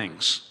couple of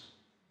things.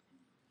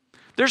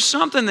 There's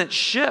something that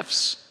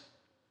shifts.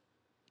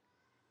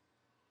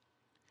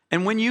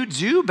 And when you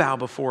do bow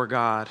before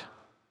God,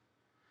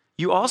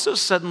 you also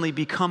suddenly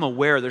become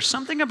aware. There's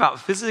something about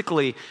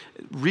physically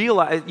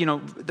realize,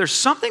 there's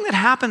something that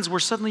happens where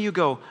suddenly you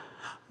go,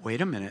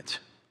 wait a minute.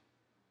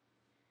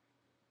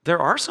 There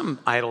are some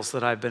idols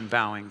that I've been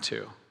bowing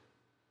to.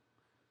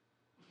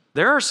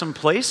 There are some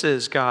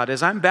places, God,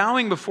 as I'm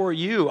bowing before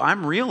you,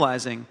 I'm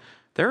realizing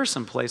there are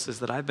some places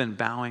that I've been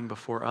bowing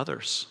before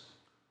others.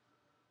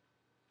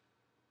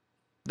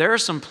 There are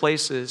some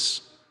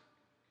places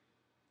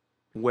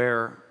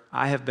where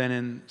I have been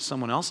in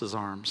someone else's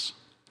arms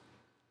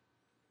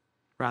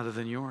rather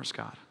than yours,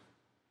 God.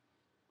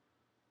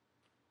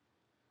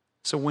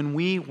 So when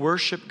we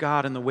worship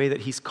God in the way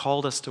that he's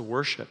called us to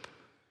worship,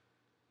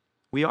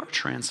 we are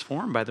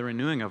transformed by the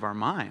renewing of our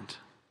mind.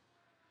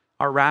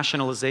 Our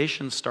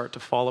rationalizations start to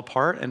fall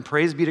apart, and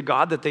praise be to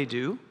God that they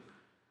do.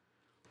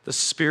 The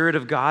Spirit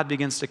of God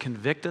begins to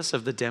convict us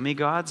of the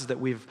demigods that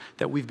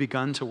we've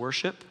begun to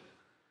worship.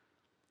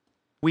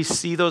 We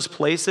see those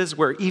places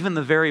where even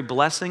the very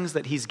blessings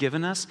that he's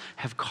given us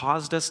have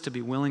caused us to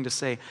be willing to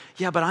say,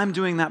 yeah, but I'm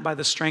doing that by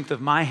the strength of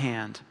my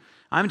hand.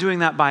 I'm doing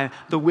that by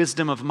the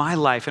wisdom of my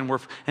life.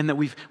 And that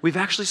we've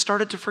actually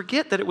started to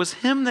forget that it was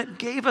him that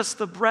gave us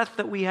the breath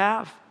that we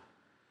have.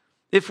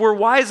 If we're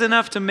wise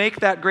enough to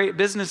make that great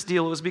business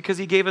deal, it was because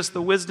he gave us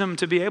the wisdom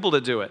to be able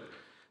to do it,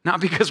 not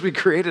because we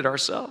created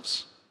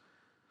ourselves.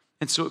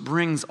 And so it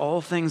brings all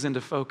things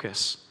into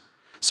focus.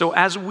 So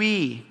as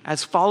we,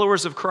 as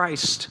followers of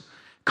Christ,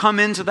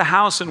 come into the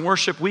house and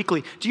worship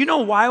weekly. Do you know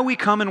why we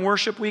come and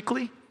worship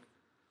weekly?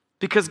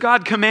 Because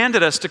God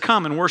commanded us to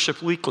come and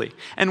worship weekly.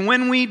 And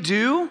when we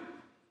do,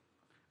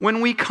 when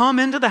we come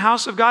into the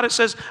house of God, it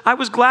says, I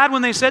was glad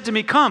when they said to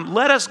me, come,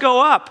 let us go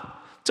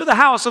up to the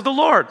house of the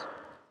Lord.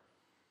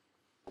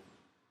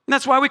 And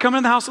that's why we come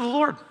into the house of the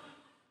Lord.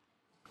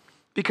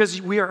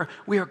 Because we are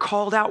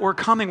called out, we're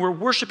coming, we're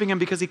worshiping him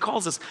because he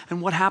calls us.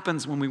 And what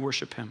happens when we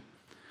worship him?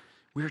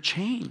 We are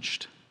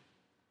changed.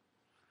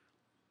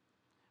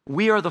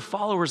 We are the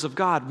followers of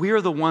God. We are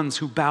the ones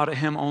who bow to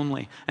him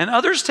only. And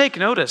others take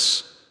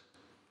notice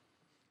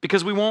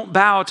because we won't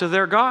bow to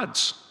their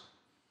gods.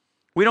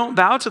 We don't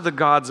bow to the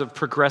gods of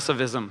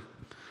progressivism.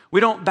 We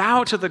don't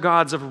bow to the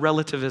gods of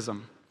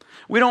relativism.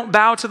 We don't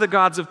bow to the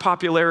gods of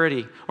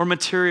popularity or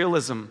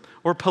materialism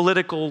or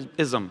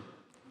politicalism.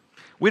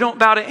 We don't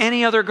bow to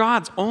any other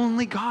gods,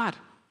 only God.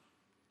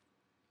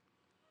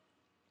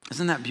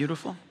 Isn't that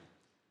beautiful?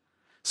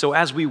 So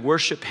as we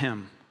worship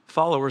him,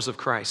 followers of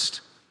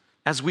Christ,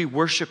 as we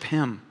worship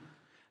him,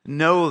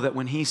 know that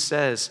when he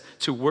says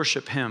to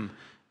worship him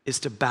is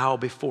to bow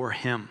before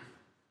him.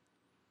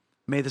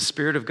 May the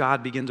Spirit of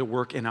God begin to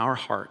work in our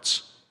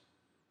hearts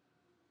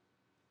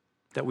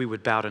that we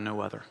would bow to no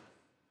other.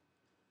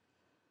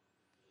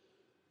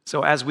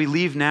 So as we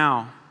leave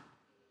now,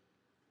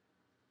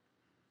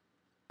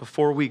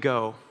 before we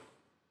go,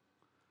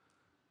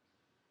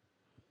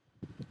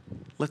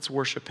 let's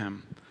worship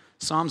him.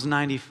 Psalms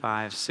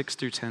 95, 6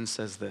 through 10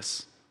 says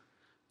this,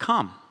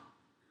 come,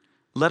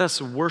 let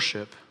us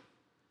worship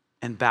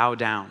and bow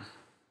down.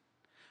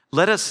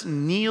 Let us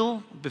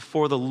kneel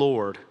before the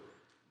Lord,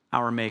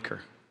 our Maker.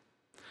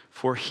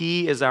 For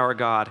he is our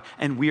God,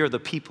 and we are the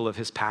people of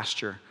his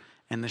pasture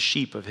and the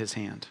sheep of his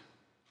hand.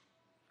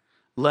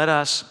 Let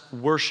us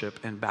worship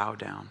and bow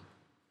down.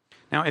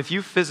 Now, if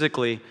you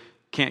physically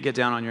can't get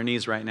down on your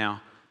knees right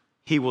now,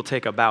 he will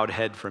take a bowed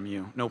head from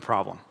you, no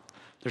problem.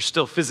 There's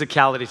still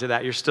physicality to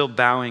that. You're still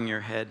bowing your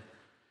head.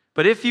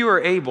 But if you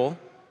are able,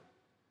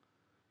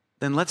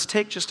 then let's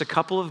take just a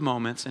couple of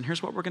moments, and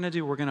here's what we're going to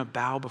do. We're going to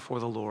bow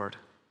before the Lord.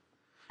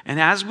 And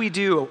as we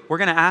do, we're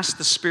going to ask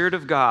the Spirit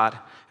of God,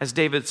 as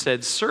David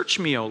said, search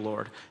me, O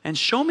Lord, and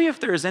show me if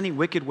there is any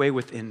wicked way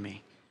within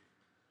me.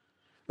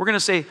 We're going to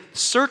say,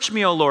 search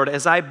me, O Lord,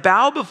 as I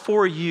bow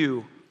before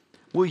you,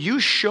 will you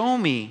show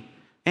me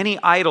any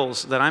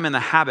idols that I'm in the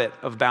habit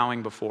of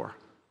bowing before?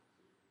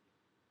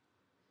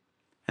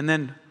 And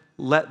then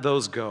let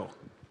those go.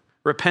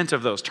 Repent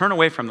of those. Turn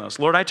away from those.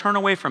 Lord, I turn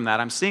away from that.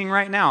 I'm seeing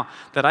right now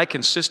that I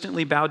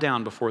consistently bow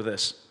down before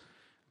this.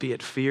 Be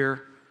it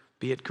fear,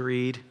 be it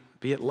greed,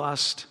 be it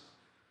lust,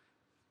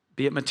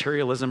 be it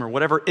materialism, or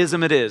whatever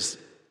ism it is.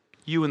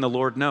 You and the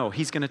Lord know.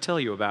 He's going to tell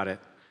you about it.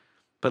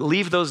 But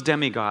leave those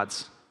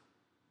demigods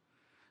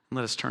and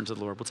let us turn to the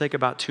Lord. We'll take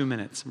about 2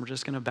 minutes, and we're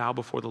just going to bow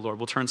before the Lord.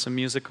 We'll turn some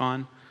music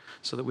on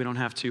so that we don't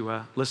have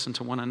to listen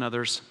to one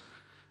another's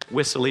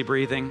whistly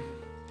breathing.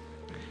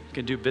 You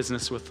can do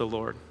business with the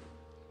Lord.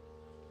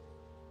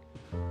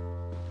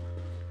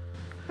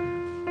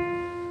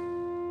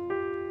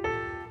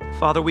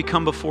 Father, we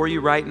come before you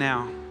right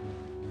now.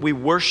 We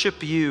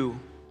worship you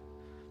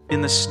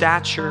in the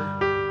stature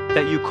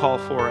that you call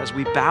for. As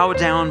we bow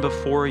down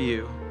before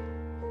you,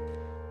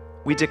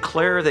 we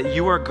declare that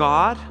you are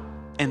God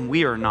and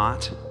we are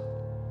not.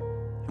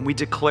 And we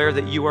declare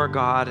that you are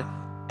God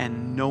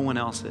and no one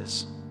else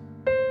is.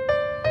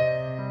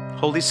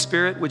 Holy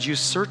Spirit, would you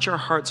search our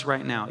hearts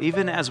right now,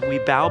 even as we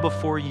bow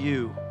before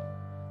you,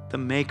 the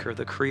Maker,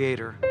 the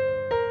Creator.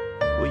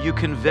 Will you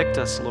convict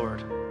us,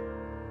 Lord,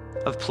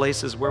 of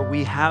places where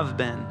we have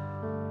been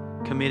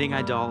committing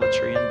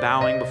idolatry and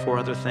bowing before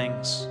other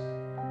things.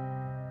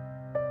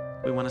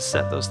 We want to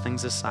set those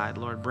things aside,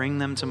 Lord. Bring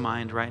them to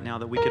mind right now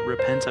that we could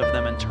repent of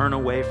them and turn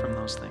away from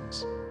those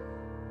things.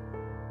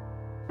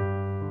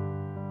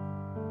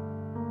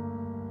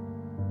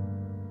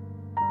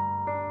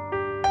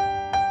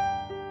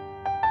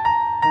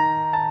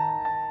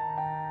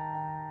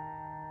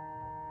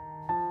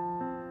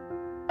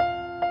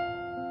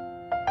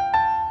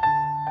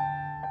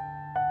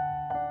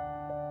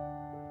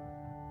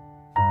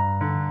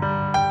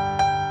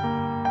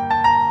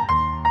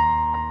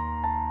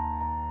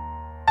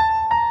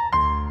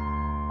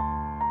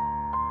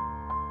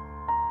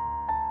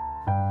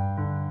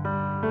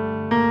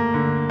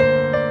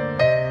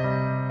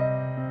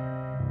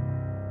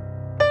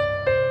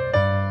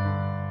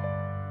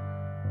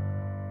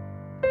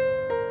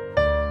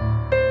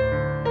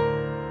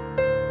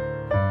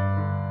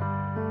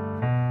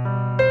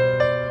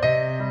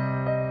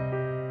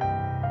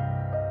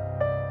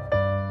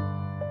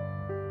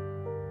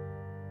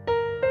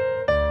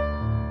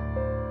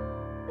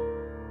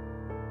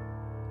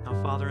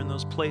 Father, in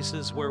those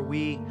places where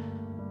we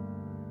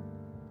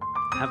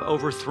have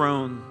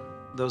overthrown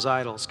those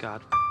idols,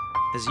 God,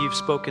 as you've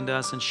spoken to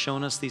us and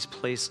shown us these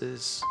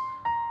places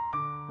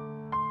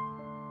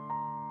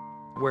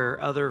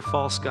where other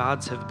false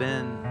gods have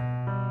been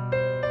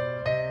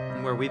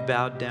and where we've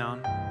bowed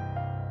down,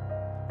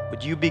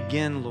 would you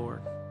begin,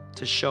 Lord,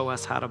 to show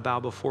us how to bow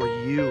before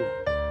you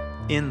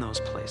in those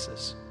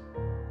places?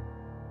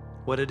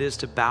 What it is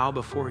to bow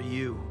before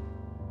you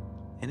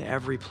in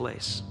every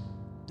place.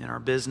 In our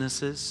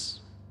businesses,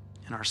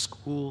 in our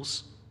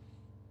schools,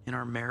 in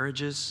our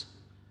marriages,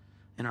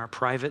 in our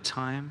private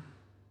time,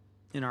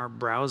 in our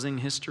browsing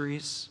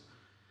histories,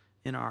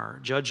 in our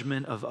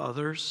judgment of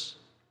others,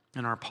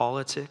 in our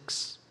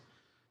politics,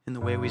 in the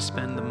way we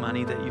spend the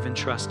money that you've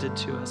entrusted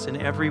to us. In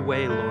every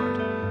way,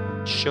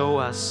 Lord, show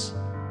us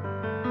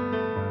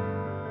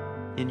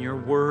in your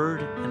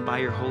word and by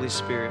your Holy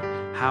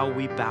Spirit how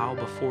we bow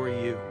before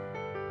you.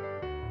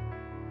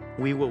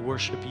 We will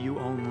worship you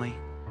only.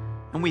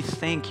 And we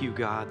thank you,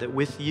 God, that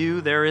with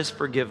you there is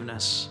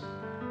forgiveness.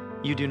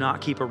 You do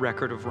not keep a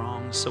record of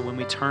wrongs. So when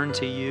we turn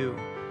to you,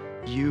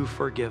 you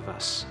forgive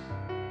us.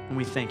 And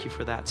we thank you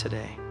for that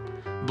today.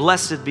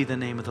 Blessed be the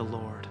name of the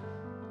Lord.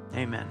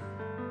 Amen.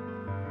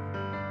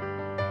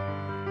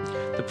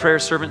 The prayer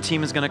servant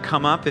team is going to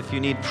come up. If you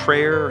need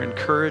prayer or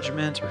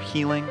encouragement or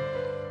healing,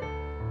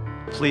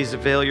 please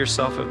avail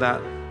yourself of that.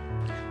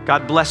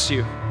 God bless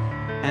you.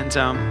 And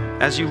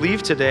as you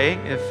leave today,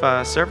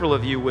 if several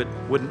of you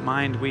wouldn't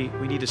mind, we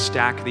need to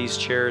stack these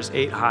chairs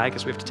 8 high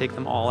because we have to take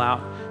them all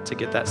out to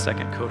get that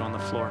second coat on the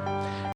floor.